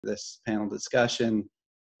this panel discussion.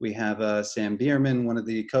 We have Sam Bierman, one of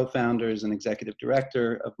the co-founders and executive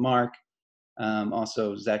director of MARC.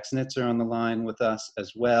 Also, Zach Snitzer on the line with us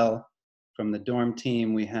as well. From the dorm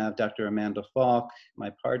team, we have Dr. Amanda Fialk,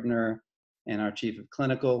 my partner, and our chief of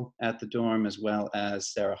clinical at the dorm, as well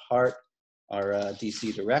as Sarah Harte, our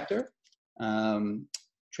DC director.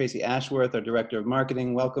 Tracy Ashworth, our director of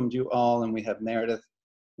marketing, welcomed you all, and we have Meredith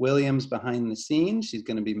Williams behind the scenes. She's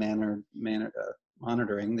going to be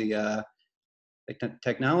monitoring the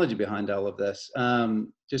technology behind all of this.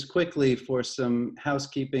 Just quickly, for some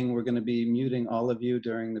housekeeping, we're going to be muting all of you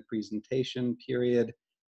during the presentation period.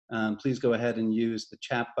 Please go ahead and use the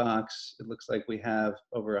chat box. It looks like we have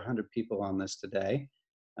over 100 people on this today.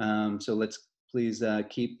 So let's please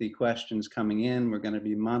keep the questions coming in. We're going to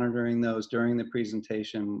be monitoring those during the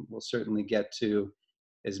presentation. We'll certainly get to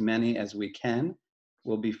as many as we can.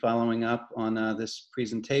 We'll be following up on this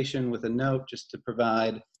presentation with a note just to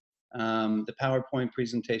provide the PowerPoint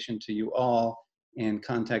presentation to you all and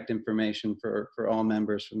contact information for all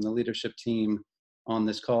members from the leadership team on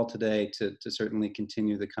this call today to certainly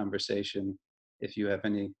continue the conversation if you have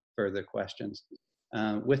any further questions.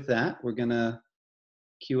 With that, we're going to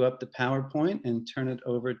cue up the PowerPoint and turn it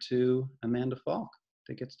over to Amanda Fialk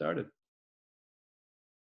to get started.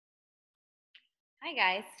 Hi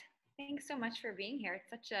guys, thanks so much for being here.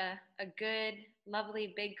 It's such a good,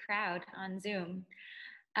 lovely, big crowd on Zoom.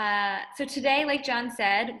 So today, like John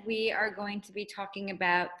said, we are going to be talking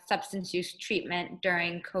about substance use treatment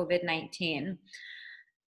during COVID-19.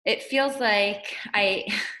 It feels like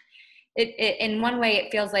in one way,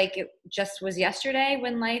 it feels like it just was yesterday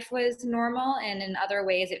when life was normal, and in other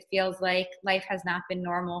ways, it feels like life has not been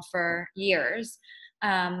normal for years.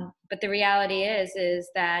 But the reality is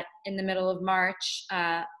that in the middle of March,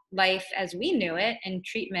 life as we knew it in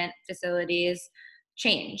treatment facilities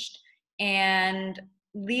changed. And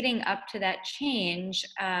leading up to that change,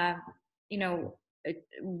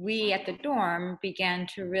 we at the dorm began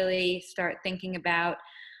to really start thinking about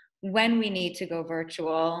when we need to go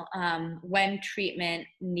virtual, when treatment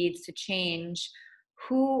needs to change,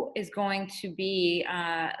 who is going to be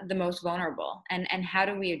the most vulnerable, and how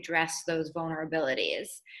do we address those vulnerabilities?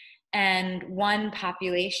 And one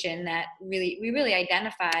population that we really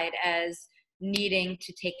identified as needing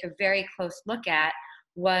to take a very close look at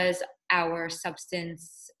was our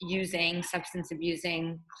substance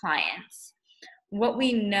abusing clients. What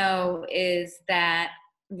we know is that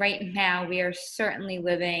right now we are certainly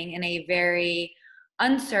living in a very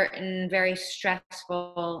uncertain, very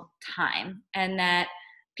stressful time, and that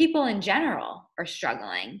people in general are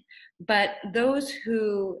struggling. But those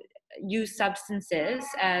who use substances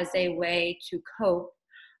as a way to cope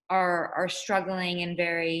are struggling in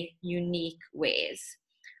very unique ways.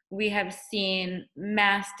 We have seen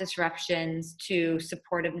mass disruptions to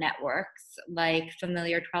supportive networks like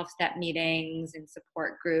familiar 12-step meetings and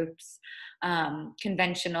support groups,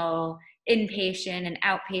 conventional inpatient and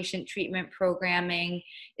outpatient treatment programming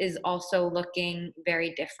is also looking very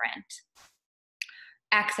different.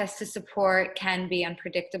 Access to support can be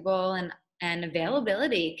unpredictable, and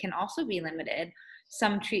availability can also be limited.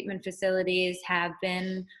 Some treatment facilities have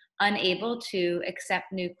been unable to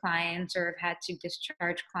accept new clients or have had to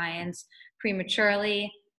discharge clients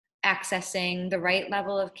prematurely. Accessing the right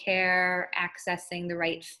level of care, accessing the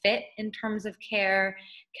right fit in terms of care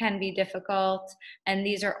can be difficult. And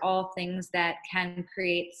these are all things that can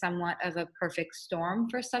create somewhat of a perfect storm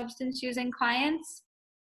for substance using clients.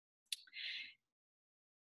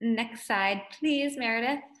 Next slide, please,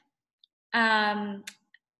 Meredith.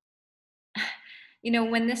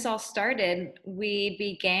 When this all started, we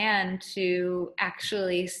began to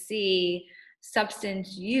actually see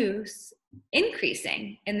substance use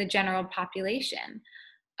increasing in the general population.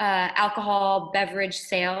 Alcohol beverage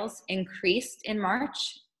sales increased in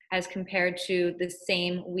March as compared to the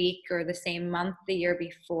same week or the same month the year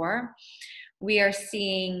before. We are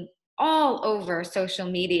seeing all over social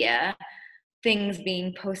media things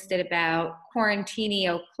being posted about quarantini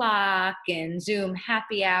o'clock and Zoom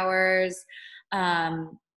happy hours,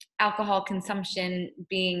 alcohol consumption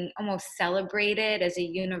being almost celebrated as a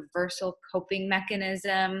universal coping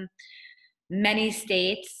mechanism. Many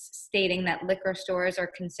states stating that liquor stores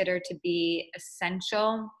are considered to be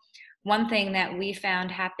essential. One thing that we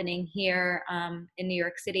found happening here in New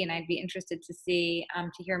York City, and I'd be interested to see,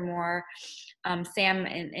 to hear more, Sam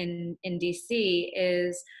in DC,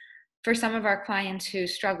 is for some of our clients who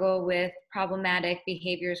struggle with problematic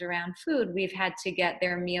behaviors around food, we've had to get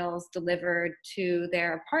their meals delivered to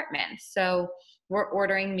their apartments. So we're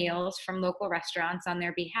ordering meals from local restaurants on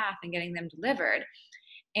their behalf and getting them delivered.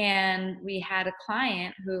 And we had a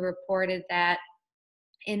client who reported that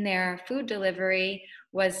in their food delivery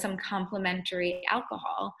was some complimentary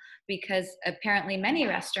alcohol, because apparently many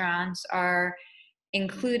restaurants are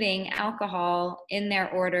including alcohol in their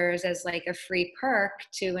orders as like a free perk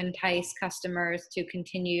to entice customers to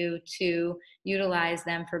continue to utilize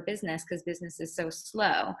them for business, because business is so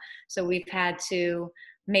slow. So we've had to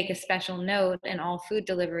make a special note, and all food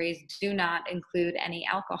deliveries do not include any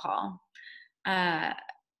alcohol. A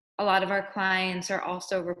lot of our clients are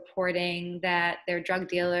also reporting that their drug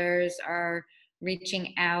dealers are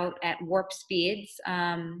reaching out at warp speeds,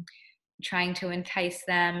 trying to entice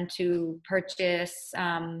them to purchase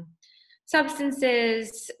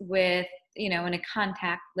substances with, in a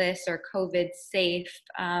contactless or COVID safe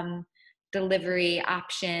delivery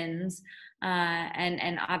options,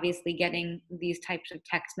 and obviously getting these types of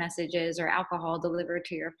text messages or alcohol delivered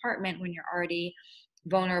to your apartment when you're already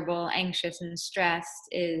vulnerable, anxious, and stressed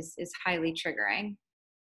is highly triggering.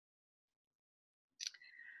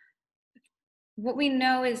 What we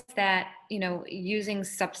know is that, using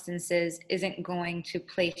substances isn't going to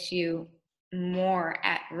place you more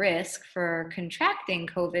at risk for contracting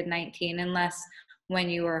COVID-19 unless when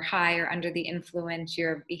you are high or under the influence,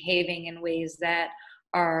 you're behaving in ways that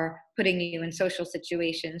are putting you in social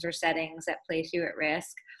situations or settings that place you at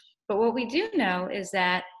risk. But what we do know is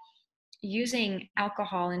that using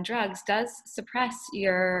alcohol and drugs does suppress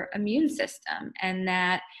your immune system, and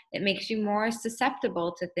that it makes you more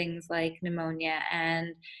susceptible to things like pneumonia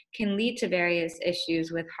and can lead to various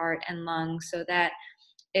issues with heart and lungs, so that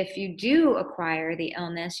if you do acquire the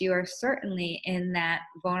illness, you are certainly in that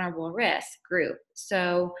vulnerable risk group.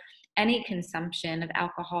 So any consumption of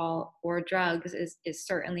alcohol or drugs is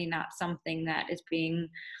certainly not something that is being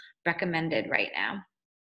recommended right now.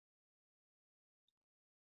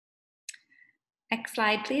 Next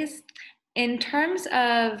slide, please. In terms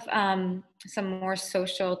of some more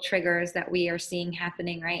social triggers that we are seeing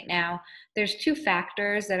happening right now, there's two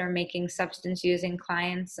factors that are making substance using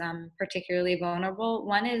clients particularly vulnerable.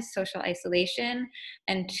 One is social isolation,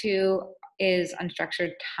 and two is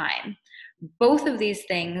unstructured time. Both of these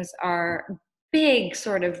things are big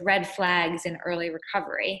sort of red flags in early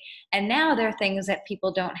recovery, and now they're things that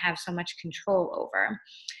people don't have so much control over.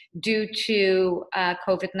 Due to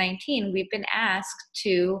COVID-19, we've been asked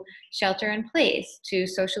to shelter in place, to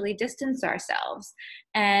socially distance ourselves.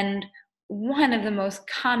 And one of the most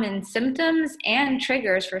common symptoms and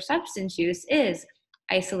triggers for substance use is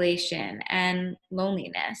isolation and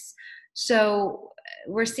loneliness. So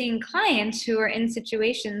we're seeing clients who are in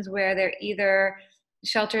situations where they're either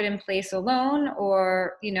sheltered in place alone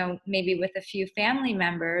or, maybe with a few family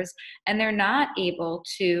members, and they're not able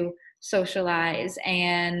to socialize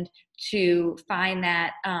and to find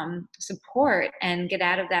that support and get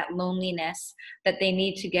out of that loneliness that they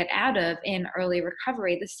need to get out of in early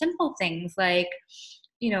recovery. The simple things like,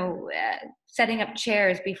 setting up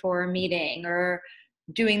chairs before a meeting, or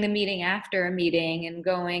doing the meeting after a meeting, and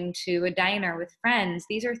going to a diner with friends.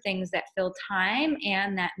 These are things that fill time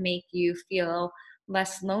and that make you feel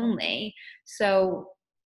less lonely. So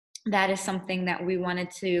that is something that we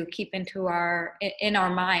wanted to keep in our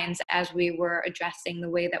minds as we were addressing the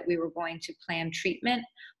way that we were going to plan treatment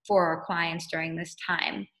for our clients during this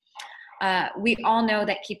time. We all know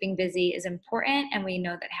that keeping busy is important, and we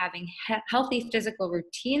know that having healthy physical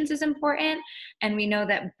routines is important, and we know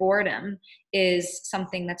that boredom is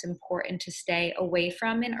something that's important to stay away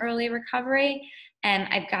from in early recovery. And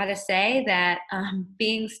I've got to say that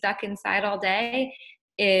being stuck inside all day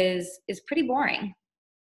is pretty boring.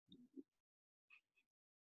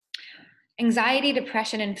 Anxiety,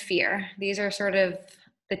 depression, and fear. These are sort of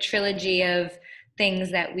the trilogy of things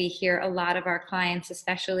that we hear a lot of our clients,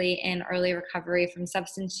 especially in early recovery from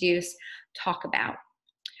substance use, talk about.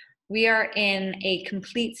 We are in a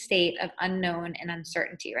complete state of unknown and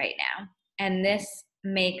uncertainty right now. And this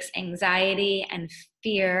makes anxiety and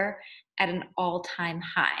fear at an all-time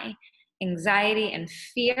high. Anxiety and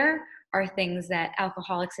fear are things that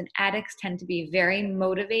alcoholics and addicts tend to be very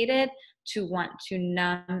motivated to want to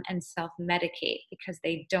numb and self-medicate because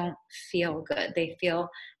they don't feel good. They feel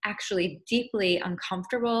actually deeply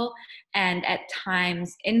uncomfortable and at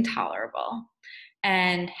times intolerable.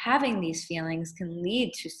 And having these feelings can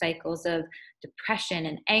lead to cycles of depression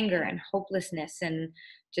and anger and hopelessness and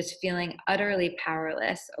just feeling utterly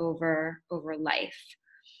powerless over life.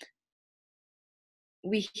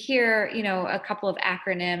 We hear, a couple of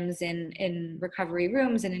acronyms in recovery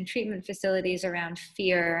rooms and in treatment facilities around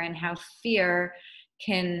fear, and how fear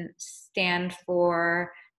can stand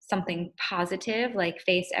for something positive like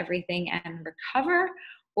face everything and recover,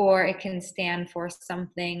 or it can stand for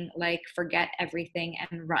something like forget everything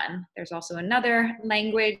and run. There's also another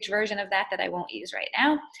language version of that I won't use right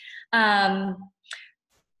now.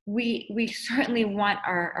 We certainly want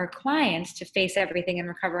our clients to face everything and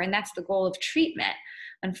recover, and that's the goal of treatment.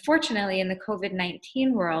 Unfortunately, in the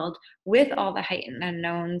COVID-19 world, with all the heightened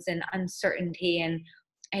unknowns and uncertainty and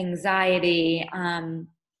anxiety,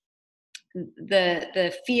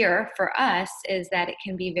 the fear for us is that it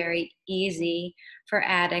can be very easy for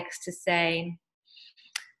addicts to say,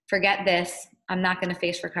 forget this, I'm not going to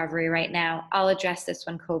face recovery right now, I'll address this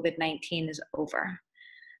when COVID-19 is over.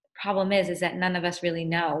 The problem is that none of us really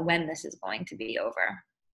know when this is going to be over.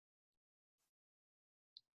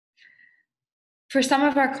 For some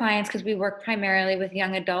of our clients, because we work primarily with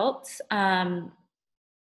young adults,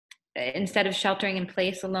 instead of sheltering in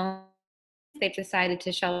place alone, they've decided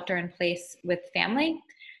to shelter in place with family.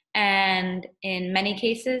 And in many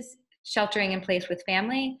cases, sheltering in place with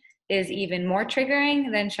family is even more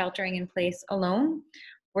triggering than sheltering in place alone.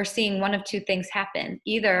 We're seeing one of two things happen.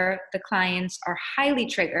 Either the clients are highly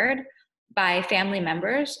triggered by family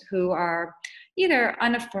members who are either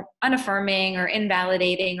unaffirming or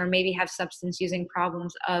invalidating, or maybe have substance using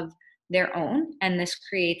problems of their own. And this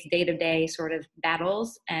creates day-to-day sort of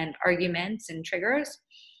battles and arguments and triggers.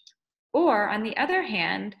 Or on the other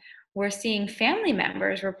hand, we're seeing family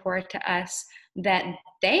members report to us that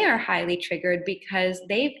they are highly triggered because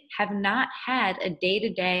they have not had a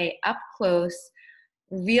day-to-day, up-close,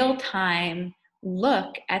 real-time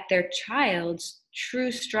look at their child's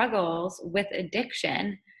true struggles with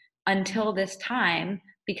addiction until this time,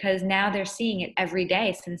 because now they're seeing it every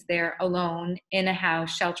day since they're alone in a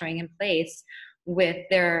house sheltering in place with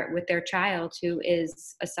their child who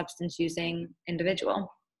is a substance using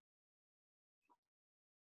individual.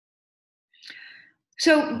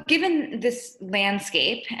 So given this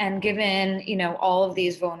landscape and given, all of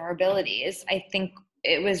these vulnerabilities, I think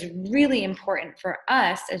it was really important for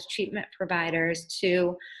us as treatment providers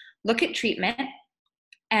to look at treatment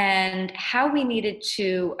and how we needed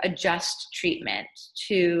to adjust treatment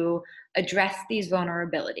to address these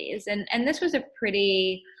vulnerabilities. And this was a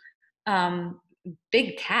pretty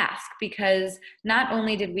big task, because not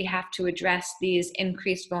only did we have to address these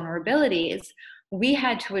increased vulnerabilities, we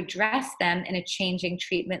had to address them in a changing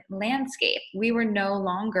treatment landscape. We were no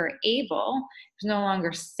longer able, it was no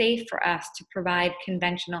longer safe for us to provide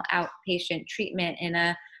conventional outpatient treatment in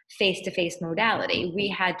a face-to-face modality. We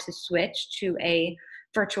had to switch to a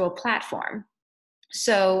virtual platform.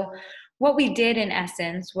 So what we did in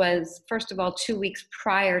essence was, first of all, 2 weeks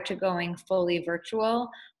prior to going fully virtual,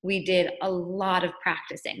 we did a lot of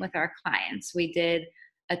practicing with our clients. We did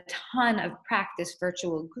a ton of practice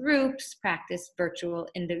virtual groups, practice virtual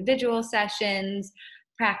individual sessions,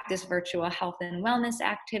 practice virtual health and wellness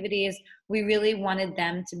activities. We really wanted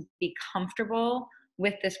them to be comfortable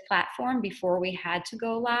with this platform before we had to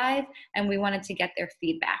go live, and we wanted to get their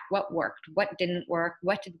feedback. What worked? What didn't work?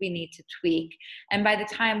 What did we need to tweak? And by the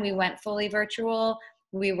time we went fully virtual,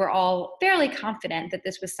 we were all fairly confident that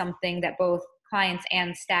this was something that both clients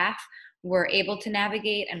and staff were able to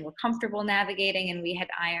navigate and were comfortable navigating, and we had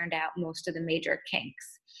ironed out most of the major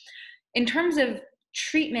kinks. In terms of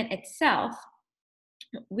treatment itself,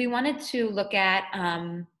 we wanted to look at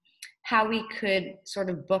how we could sort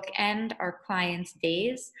of bookend our clients'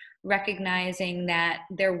 days, recognizing that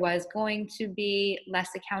there was going to be less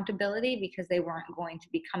accountability because they weren't going to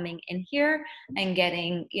be coming in here and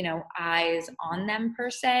getting, eyes on them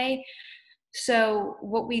per se. So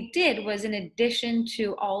what we did was, in addition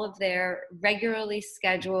to all of their regularly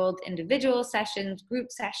scheduled individual sessions,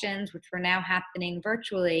 group sessions, which were now happening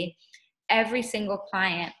virtually, every single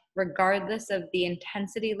client, regardless of the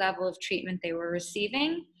intensity level of treatment they were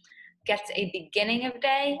receiving, gets a beginning of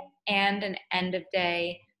day and an end of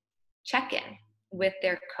day check-in with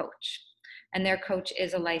their coach. And their coach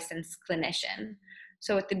is a licensed clinician.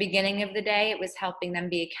 So at the beginning of the day, it was helping them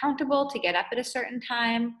be accountable to get up at a certain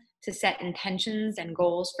time, to set intentions and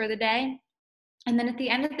goals for the day. And then at the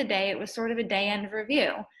end of the day, it was sort of a day end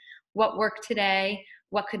review. What worked today?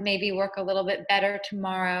 What could maybe work a little bit better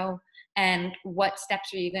tomorrow? And what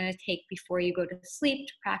steps are you going to take before you go to sleep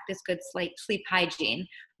to practice good sleep hygiene?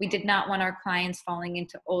 We did not want our clients falling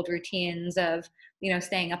into old routines of,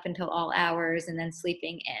 staying up until all hours and then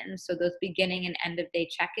sleeping in. So those beginning and end of day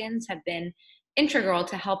check-ins have been integral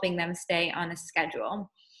to helping them stay on a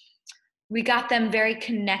schedule. We got them very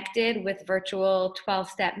connected with virtual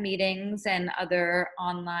 12-step meetings and other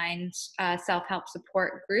online self-help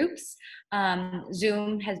support groups.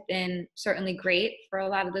 Zoom has been certainly great for a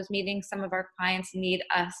lot of those meetings. Some of our clients need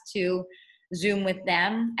us to Zoom with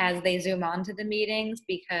them as they Zoom onto the meetings,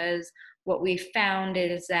 because what we found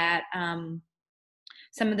is that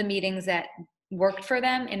some of the meetings that worked for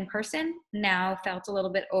them in person now felt a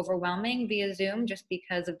little bit overwhelming via Zoom just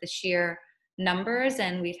because of the sheer numbers,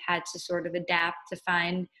 and we've had to sort of adapt to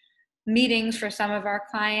find meetings for some of our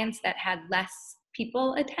clients that had less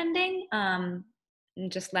people attending, and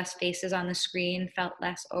just less faces on the screen felt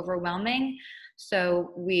less overwhelming.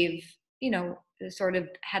 So we've, sort of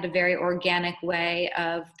had a very organic way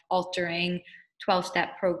of altering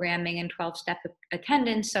 12-step programming and 12-step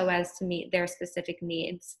attendance so as to meet their specific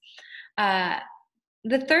needs.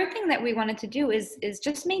 The third thing that we wanted to do is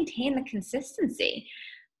just maintain the consistency.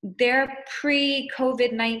 Their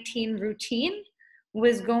pre-COVID-19 routine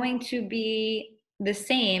was going to be the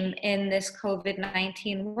same in this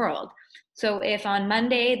COVID-19 world. So if on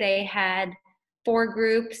Monday they had 4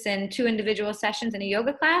 groups and 2 individual sessions in a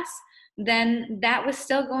yoga class, then that was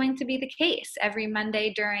still going to be the case every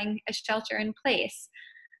Monday during a shelter in place.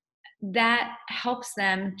 That helps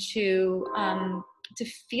them to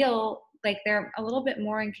feel like they're a little bit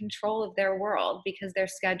more in control of their world because their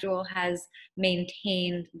schedule has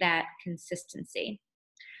maintained that consistency.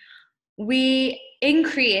 We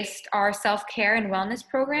increased our self-care and wellness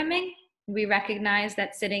programming. We recognize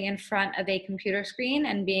that sitting in front of a computer screen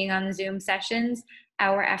and being on Zoom sessions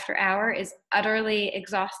hour after hour is utterly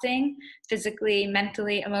exhausting, physically,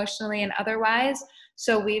 mentally, emotionally, and otherwise.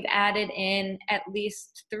 So we've added in at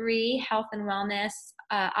least 3 health and wellness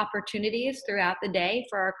opportunities throughout the day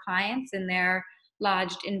for our clients in their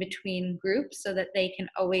lodged in between groups so that they can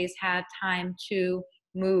always have time to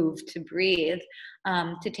move, to breathe,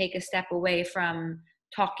 to take a step away from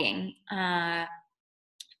talking.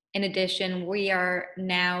 In addition, we are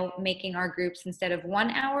now making our groups, instead of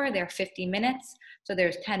 1 hour, they're 50 minutes. So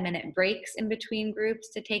there's 10-minute breaks in between groups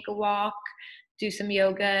to take a walk, do some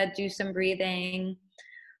yoga, do some breathing.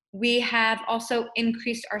 We have also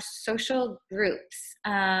increased our social groups.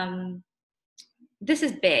 This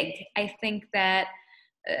is big. I think that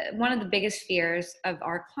one of the biggest fears of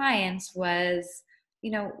our clients was,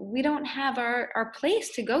 we don't have our place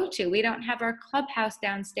to go to. We don't have our clubhouse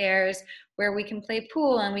downstairs where we can play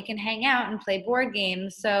pool and we can hang out and play board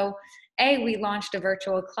games. So we launched a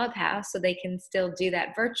virtual clubhouse so they can still do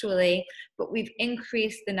that virtually, but we've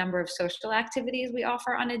increased the number of social activities we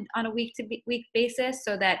offer on a week-to-week basis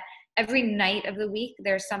so that every night of the week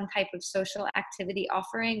there's some type of social activity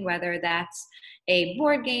offering, whether that's a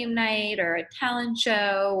board game night or a talent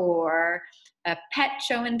show or a pet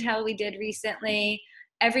show and tell we did recently.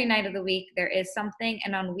 Every night of the week there is something,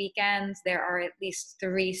 and on weekends there are at least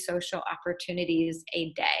 3 social opportunities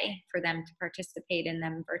a day for them to participate in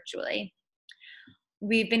them virtually.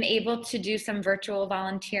 We've been able to do some virtual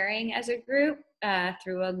volunteering as a group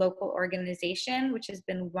through a local organization, which has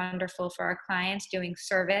been wonderful for our clients. Doing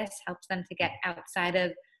service helps them to get outside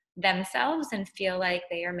of themselves and feel like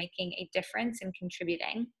they are making a difference and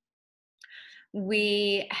contributing.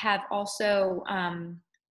 We have also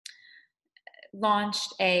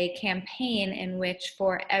launched a campaign in which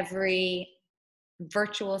for every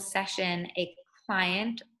virtual session a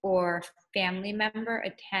client or family member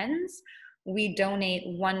attends, we donate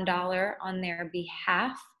 $1 on their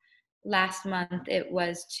behalf. Last month it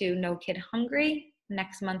was to No Kid Hungry.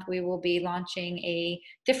 Next month we will be launching a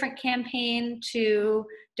different campaign to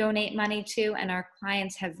donate money to, and our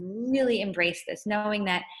clients have really embraced this, knowing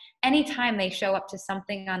that anytime they show up to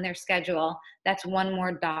something on their schedule, that's $1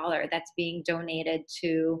 more that's being donated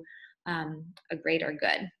to a greater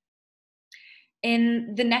good.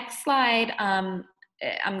 In the next slide,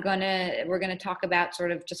 we're gonna talk about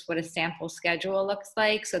sort of just what a sample schedule looks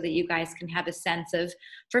like so that you guys can have a sense of,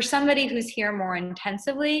 for somebody who's here more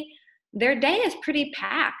intensively, their day is pretty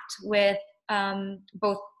packed with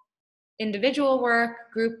both individual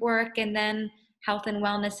work, group work, and then health and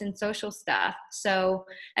wellness and social stuff. So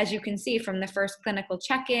as you can see, from the first clinical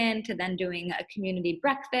check-in to then doing a community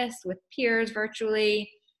breakfast with peers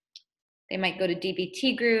virtually, they might go to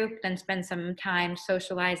DBT group, then spend some time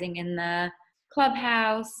socializing in the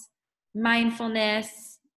clubhouse,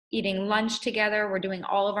 mindfulness, eating lunch together. We're doing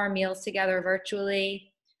all of our meals together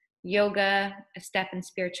virtually, yoga, a step in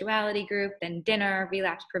spirituality group, then dinner,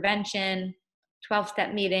 relapse prevention,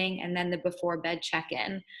 12-step meeting, and then the before bed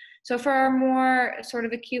check-in. So for our more sort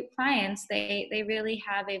of acute clients, they really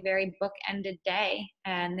have a very book-ended day,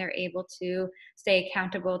 and they're able to stay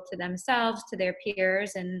accountable to themselves, to their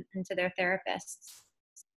peers, and to their therapists.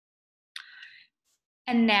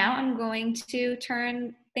 And now I'm going to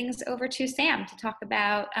turn things over to Sam to talk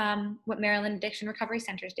about what Maryland Addiction Recovery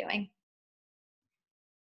Center is doing.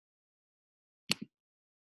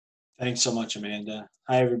 Thanks so much, Amanda.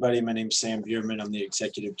 Hi, everybody. My name's Sam Bierman. I'm the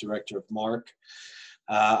Executive Director of MARC.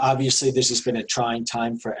 Obviously, this has been a trying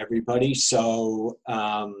time for everybody, so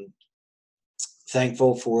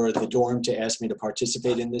thankful for the dorm to ask me to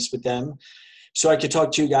participate in this with them. So I could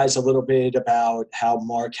talk to you guys a little bit about how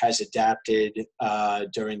MARC has adapted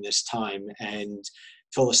during this time, and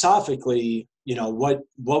philosophically, you know,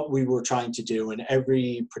 what we were trying to do, and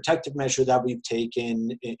every protective measure that we've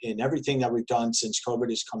taken in everything that we've done since COVID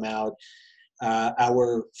has come out.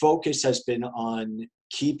 Our focus has been on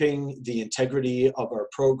keeping the integrity of our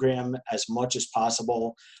program as much as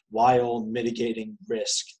possible while mitigating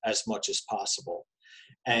risk as much as possible.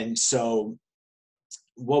 And so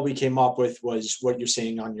what we came up with was what you're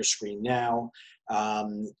seeing on your screen now.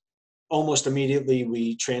 Almost immediately,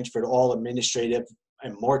 we transferred all administrative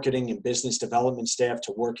and marketing and business development staff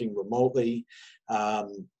to working remotely.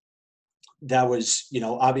 That was, you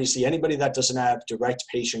know, obviously anybody that doesn't have direct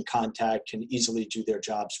patient contact can easily do their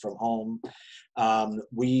jobs from home.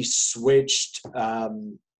 We switched,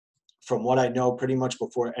 from what I know, pretty much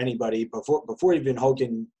before anybody, before even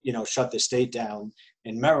Hogan, you know, shut the state down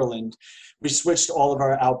in Maryland, we switched all of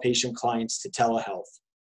our outpatient clients to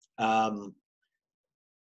telehealth.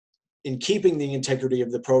 In keeping the integrity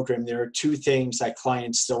of the program, there are two things that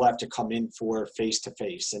clients still have to come in for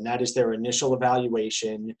face-to-face, and that is their initial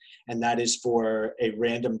evaluation, and that is for a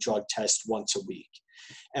random drug test once a week.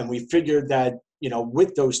 And we figured that, you know,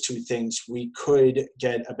 with those two things, we could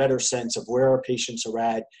get a better sense of where our patients are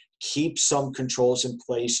at, keep some controls in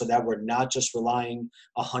place so that we're not just relying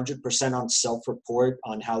 100% on self-report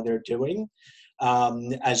on how they're doing,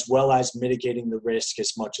 as well as mitigating the risk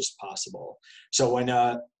as much as possible. So when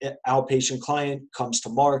an outpatient client comes to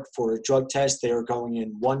MARC for a drug test, they are going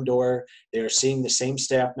in one door, they are seeing the same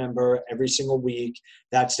staff member every single week.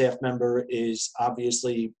 That staff member is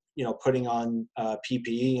obviously, you know, putting on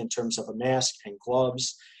PPE in terms of a mask and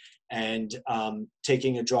gloves, and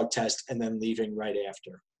taking a drug test and then leaving right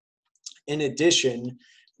after. In addition,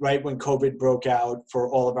 right when COVID broke out, for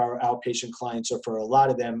all of our outpatient clients, or for a lot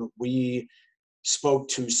of them, we spoke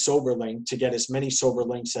to SoberLink to get as many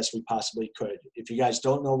SoberLinks as we possibly could. If you guys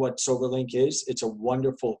don't know what SoberLink is, it's a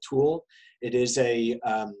wonderful tool. It is a,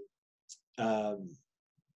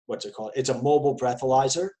 what's it called? It's a mobile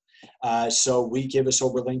breathalyzer. So we give a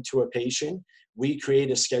SoberLink to a patient. We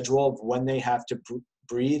create a schedule of when they have to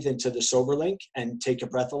breathe into the SoberLink and take a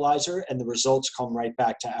breathalyzer, and the results come right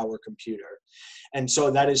back to our computer. And so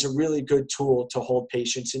that is a really good tool to hold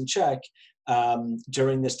patients in check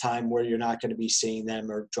during this time where you're not going to be seeing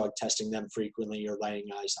them or drug testing them frequently or laying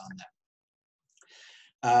eyes on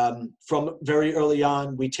them. From very early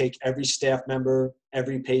on, we take every staff member,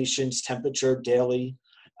 every patient's temperature daily.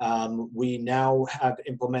 We now have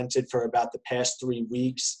implemented for about the past 3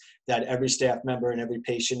 weeks that every staff member and every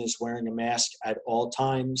patient is wearing a mask at all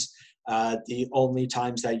times. The only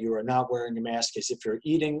times that you are not wearing a mask is if you're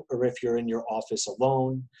eating or if you're in your office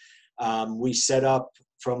alone. We set up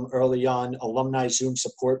from early on alumni Zoom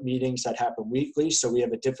support meetings that happen weekly. So we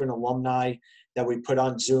have a different alumni that we put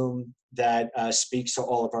on Zoom that speaks to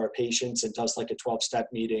all of our patients and does like a 12-step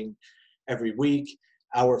meeting every week.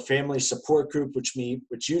 Our family support group, which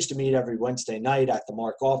used to meet every Wednesday night at the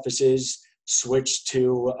MARC offices, switched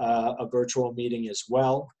to a virtual meeting as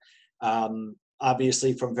well.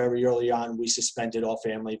 Obviously, from very early on, we suspended all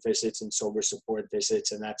family visits and sober support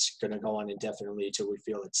visits, and that's going to go on indefinitely until we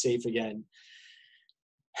feel it's safe again.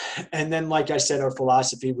 And then, like I said, our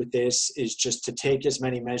philosophy with this is just to take as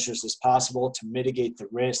many measures as possible to mitigate the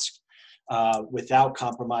risk without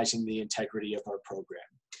compromising the integrity of our program.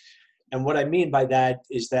 And what I mean by that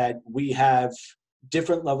is that we have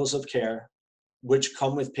different levels of care, which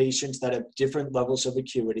come with patients that have different levels of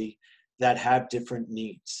acuity, that have different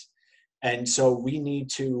needs. And so we need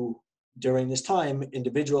to, during this time,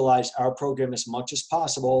 individualize our program as much as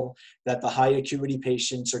possible, that the high acuity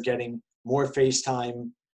patients are getting more face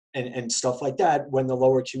time and stuff like that, when the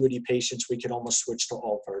lower acuity patients, we can almost switch to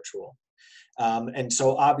all virtual. And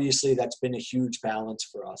so obviously that's been a huge balance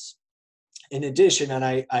for us. In addition, and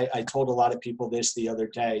I told a lot of people this the other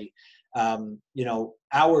day, you know,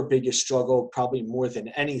 our biggest struggle, probably more than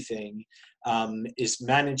anything, is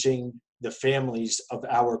managing the families of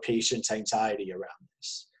our patients' anxiety around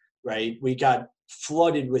this, right? We got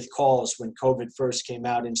flooded with calls when COVID first came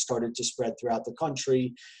out and started to spread throughout the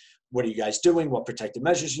country. What are you guys doing? What protective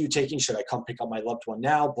measures are you taking? Should I come pick up my loved one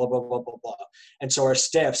now? Blah, blah, blah, blah, blah. And so our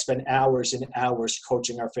staff spent hours and hours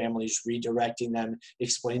coaching our families, redirecting them,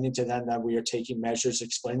 explaining to them that we are taking measures,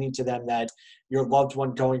 explaining to them that your loved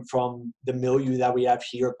one going from the milieu that we have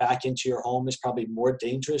here back into your home is probably more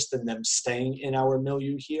dangerous than them staying in our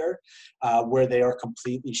milieu here, where they are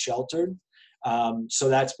completely sheltered. So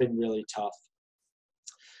that's been really tough.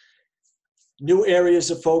 New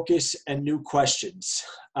areas of focus and new questions.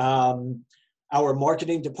 Our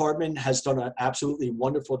marketing department has done an absolutely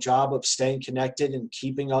wonderful job of staying connected and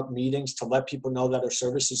keeping up meetings to let people know that our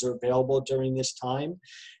services are available during this time.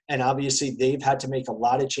 And obviously they've had to make a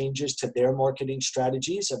lot of changes to their marketing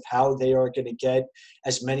strategies of how they are going to get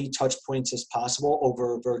as many touch points as possible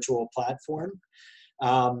over a virtual platform.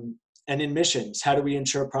 And admissions, how do we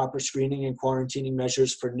ensure proper screening and quarantining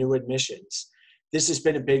measures for new admissions? This has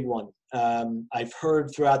been a big one. I've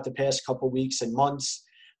heard throughout the past couple weeks and months,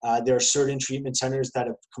 there are certain treatment centers that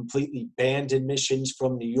have completely banned admissions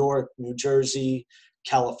from New York, New Jersey,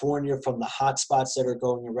 California, from the hotspots that are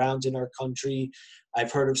going around in our country.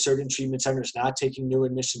 I've heard of certain treatment centers not taking new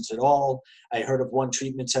admissions at all. I heard of one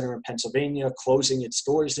treatment center in Pennsylvania closing its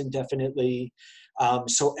doors indefinitely.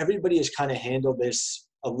 So everybody has kind of handled this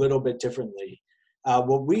a little bit differently.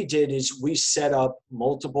 What we did is we set up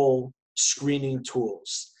multiple screening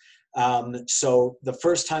tools. So the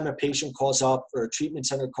first time a patient calls up or a treatment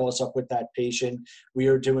center calls up with that patient, we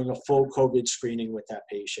are doing a full COVID screening with that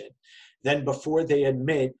patient. Then before they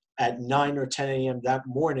admit at 9 or 10 a.m. that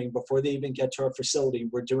morning, before they even get to our facility,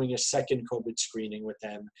 we're doing a second COVID screening with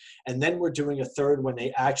them. And then we're doing a third when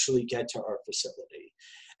they actually get to our facility.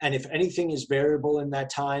 And if anything is variable in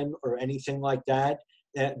that time or anything like that,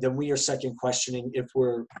 then we are second questioning if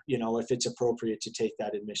we're, if it's appropriate to take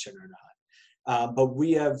that admission or not. But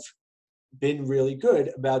we have been really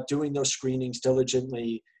good about doing those screenings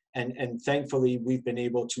diligently. And thankfully, we've been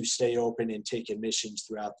able to stay open and take admissions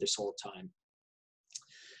throughout this whole time.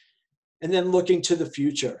 And then looking to the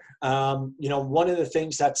future, one of the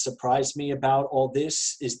things that surprised me about all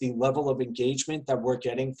this is the level of engagement that we're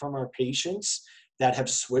getting from our patients that have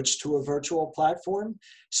switched to a virtual platform.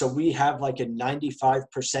 So we have like a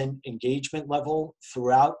 95% engagement level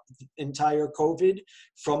throughout the entire COVID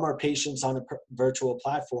from our patients on a virtual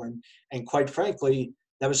platform. And quite frankly,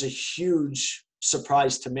 that was a huge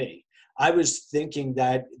surprise to me. I was thinking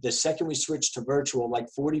that the second we switched to virtual, like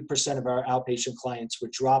 40% of our outpatient clients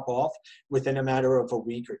would drop off within a matter of a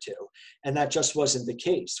week or two. And that just wasn't the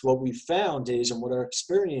case. What we found is, and what our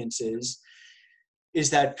experience is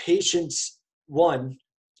that patients, one,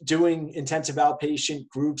 doing intensive outpatient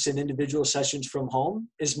groups and individual sessions from home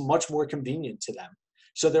is much more convenient to them.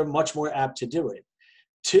 So they're much more apt to do it.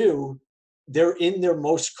 Two, they're in their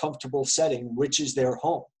most comfortable setting, which is their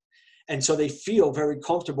home. And so they feel very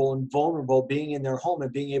comfortable and vulnerable being in their home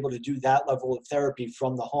and being able to do that level of therapy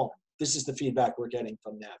from the home. This is the feedback we're getting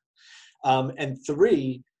from them. And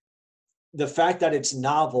three, the fact that it's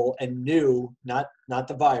novel and new, not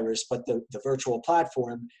the virus, but the virtual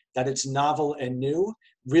platform, that it's novel and new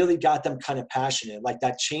really got them kind of passionate. Like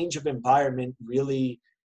that change of environment really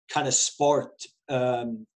kind of sparked a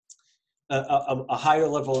higher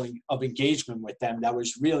level of engagement with them that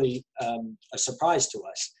was really a surprise to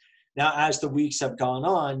us. Now, as the weeks have gone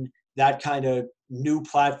on, that kind of new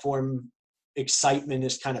platform excitement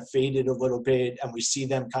has kind of faded a little bit, and we see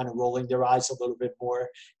them kind of rolling their eyes a little bit more,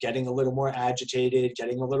 getting a little more agitated,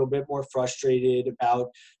 getting a little bit more frustrated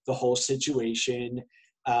about the whole situation.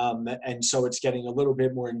 And so it's getting a little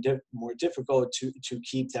bit more difficult to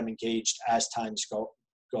keep them engaged as times go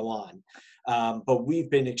on. But we've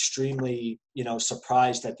been extremely,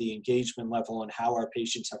 surprised at the engagement level and how our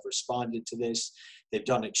patients have responded to this. They've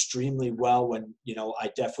done extremely well when, I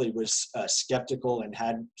definitely was skeptical and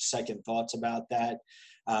had second thoughts about that.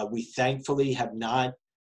 We thankfully have not,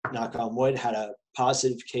 knock on wood, had a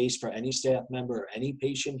positive case for any staff member or any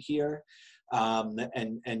patient here.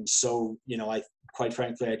 And so, quite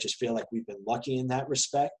frankly, I just feel like we've been lucky in that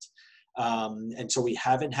respect. And so we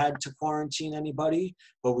haven't had to quarantine anybody,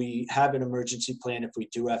 but we have an emergency plan if we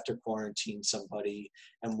do have to quarantine somebody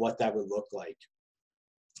and what that would look like.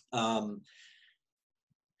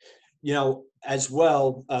 As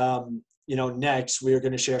well, next we are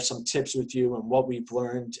going to share some tips with you and what we've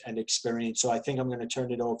learned and experienced. So I think I'm going to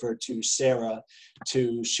turn it over to Sarah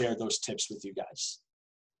to share those tips with you guys.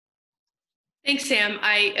 Thanks, Sam.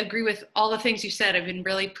 I agree with all the things you said. I've been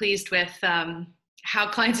really pleased with how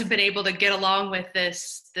clients have been able to get along with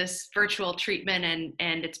this virtual treatment,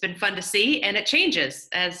 and it's been fun to see, and it changes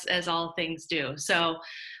as all things do. So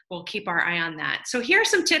we'll keep our eye on that. So here are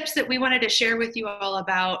some tips that we wanted to share with you all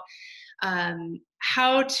about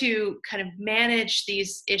how to kind of manage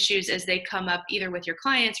these issues as they come up, either with your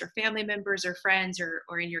clients or family members or friends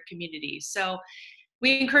or in your community. So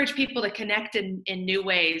we encourage people to connect in new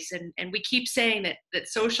ways. And we keep saying that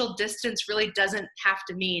social distance really doesn't have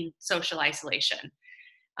to mean social isolation.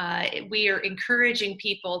 We are encouraging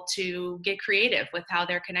people to get creative with how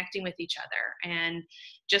they're connecting with each other. And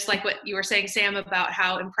just like what you were saying, Sam, about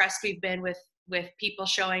how impressed we've been with people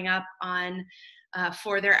showing up on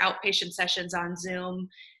for their outpatient sessions on Zoom.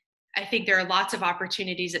 I think there are lots of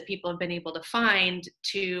opportunities that people have been able to find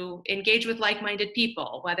to engage with like-minded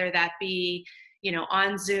people, whether that be, you know,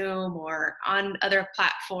 on Zoom or on other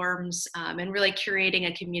platforms, and really curating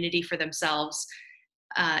a community for themselves,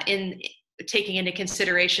 in taking into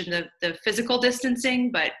consideration the physical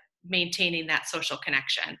distancing, but maintaining that social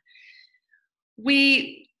connection.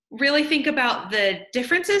 We really think about the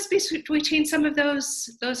differences between some of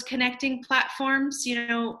those connecting platforms. You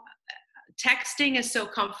know, texting is so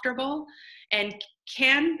comfortable and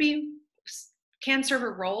can serve a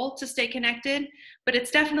role to stay connected, but it's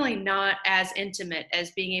definitely not as intimate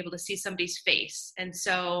as being able to see somebody's face. And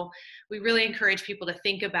so we really encourage people to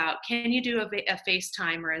think about, can you do a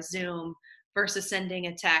FaceTime or a Zoom versus sending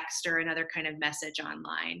a text or another kind of message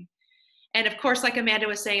online? And of course, like Amanda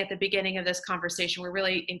was saying at the beginning of this conversation, we're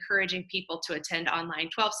really encouraging people to attend online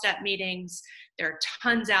 12-step meetings. There are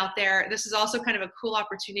tons out there. This is also kind of a cool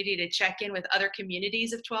opportunity to check in with other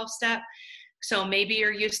communities of 12-step. So maybe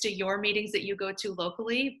you're used to your meetings that you go to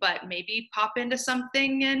locally, but maybe pop into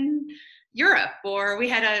something in Europe. Or we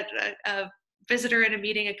had a visitor in a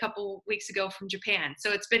meeting a couple weeks ago from Japan.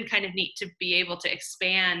 So it's been kind of neat to be able to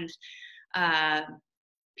expand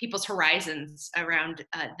people's horizons around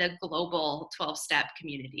the global 12-step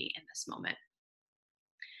community in this moment.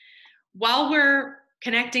 While we're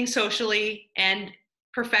connecting socially and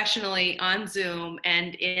professionally on Zoom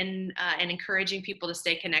and and encouraging people to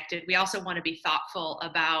stay connected, we also want to be thoughtful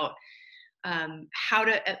about how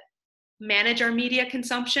to manage our media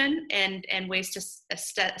consumption and ways to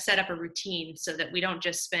set up a routine so that we don't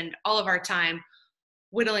just spend all of our time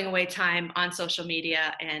whittling away time on social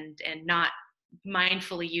media and not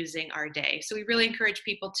mindfully using our day. So we really encourage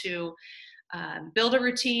people to build a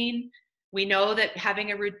routine. We know that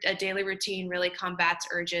having a daily routine really combats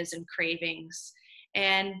urges and cravings.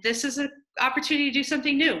 And this is an opportunity to do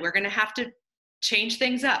something new. We're going to have to change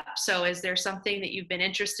things up. So is there something that you've been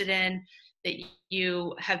interested in that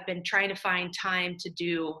you have been trying to find time to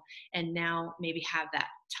do and now maybe have that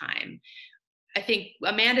time? I think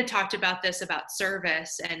Amanda talked about this, about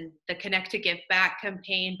service and the Connect to Give Back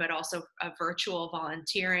campaign, but also a virtual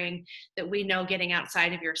volunteering that we know getting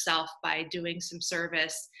outside of yourself by doing some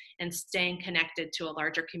service and staying connected to a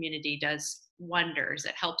larger community does wonders.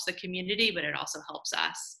 It helps the community, but it also helps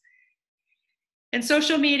us. And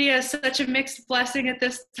social media is such a mixed blessing at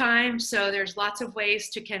this time. So there's lots of ways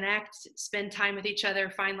to connect, spend time with each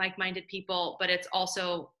other, find like-minded people, but it's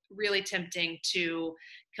also really tempting to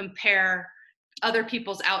compare other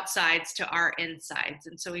people's outsides to our insides.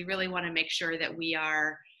 And so we really want to make sure that we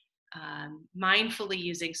are mindfully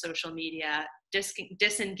using social media,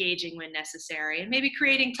 disengaging when necessary, and maybe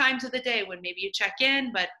creating times of the day when maybe you check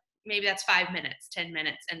in, but maybe that's 5 minutes, 10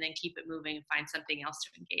 minutes, and then keep it moving and find something else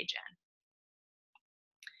to engage in.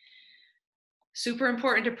 Super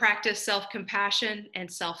important to practice self-compassion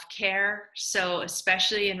and self-care. So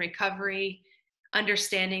especially in recovery,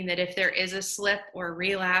 understanding that if there is a slip or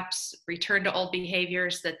relapse, return to old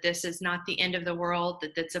behaviors, that this is not the end of the world,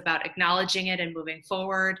 that it's about acknowledging it and moving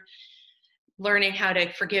forward, learning how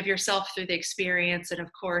to forgive yourself through the experience, and of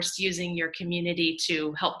course, using your community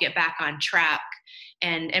to help get back on track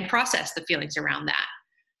and process the feelings around that.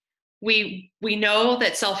 We know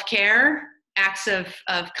that self-care, acts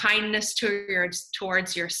of kindness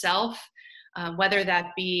towards yourself, whether that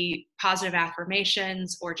be positive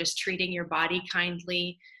affirmations or just treating your body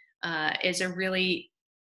kindly, is a really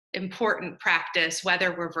important practice,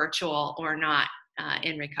 whether we're virtual or not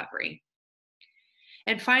in recovery.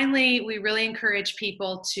 And finally, we really encourage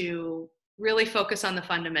people to really focus on the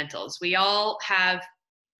fundamentals. We all have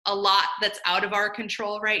a lot that's out of our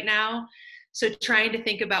control right now. So trying to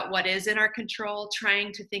think about what is in our control,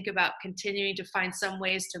 trying to think about continuing to find some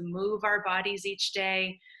ways to move our bodies each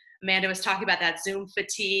day. Amanda was talking about that Zoom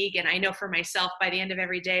fatigue, and I know for myself, by the end of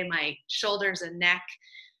every day, my shoulders and neck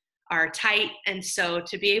are tight, and so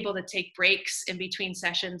to be able to take breaks in between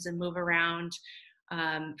sessions and move around,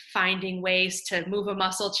 finding ways to move a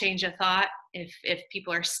muscle, change a thought, if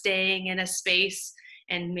people are staying in a space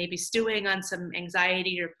and maybe stewing on some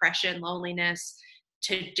anxiety, depression, loneliness,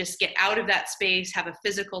 to just get out of that space, have a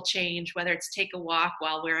physical change, whether it's take a walk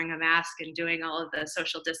while wearing a mask and doing all of the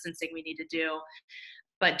social distancing we need to do,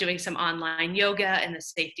 but doing some online yoga in the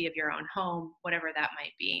safety of your own home, whatever that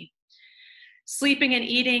might be. Sleeping and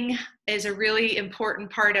eating is a really important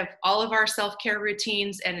part of all of our self-care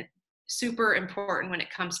routines and super important when it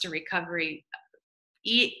comes to recovery.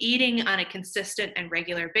 Eating on a consistent and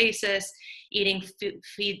regular basis, eating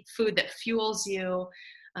food that fuels you,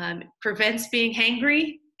 prevents being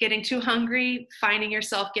hangry, getting too hungry, finding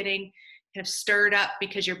yourself getting kind of stirred up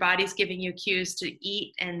because your body's giving you cues to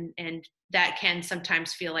eat, and that can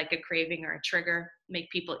sometimes feel like a craving or a trigger, make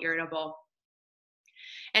people irritable.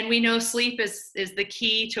 And we know sleep is the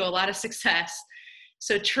key to a lot of success.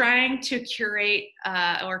 So trying to curate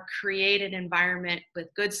or create an environment with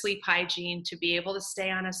good sleep hygiene to be able to stay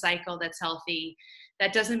on a cycle that's healthy.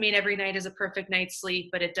 That doesn't mean every night is a perfect night's sleep,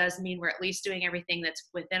 but it does mean we're at least doing everything that's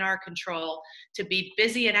within our control to be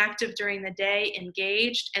busy and active during the day,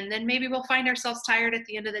 engaged, and then maybe we'll find ourselves tired at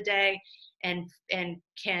the end of the day and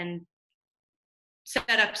can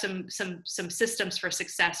set up some systems for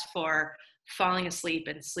success for falling asleep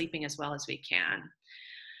and sleeping as well as we can.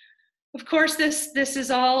 Of course, this is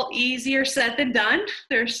all easier said than done.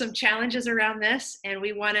 There's some challenges around this, and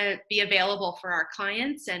we want to be available for our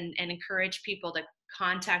clients and encourage people to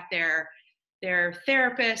contact their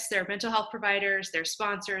therapists, their mental health providers, their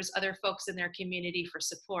sponsors, other folks in their community for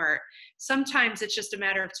support. Sometimes it's just a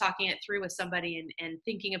matter of talking it through with somebody and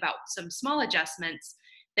thinking about some small adjustments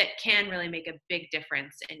that can really make a big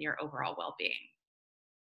difference in your overall well-being.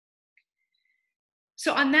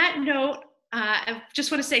 So on that note, I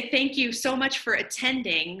just want to say thank you so much for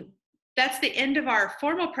attending. That's the end of our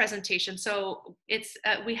formal presentation. So it's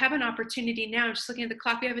we have an opportunity now, just looking at the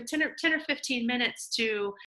clock, we have 10 or 15 minutes to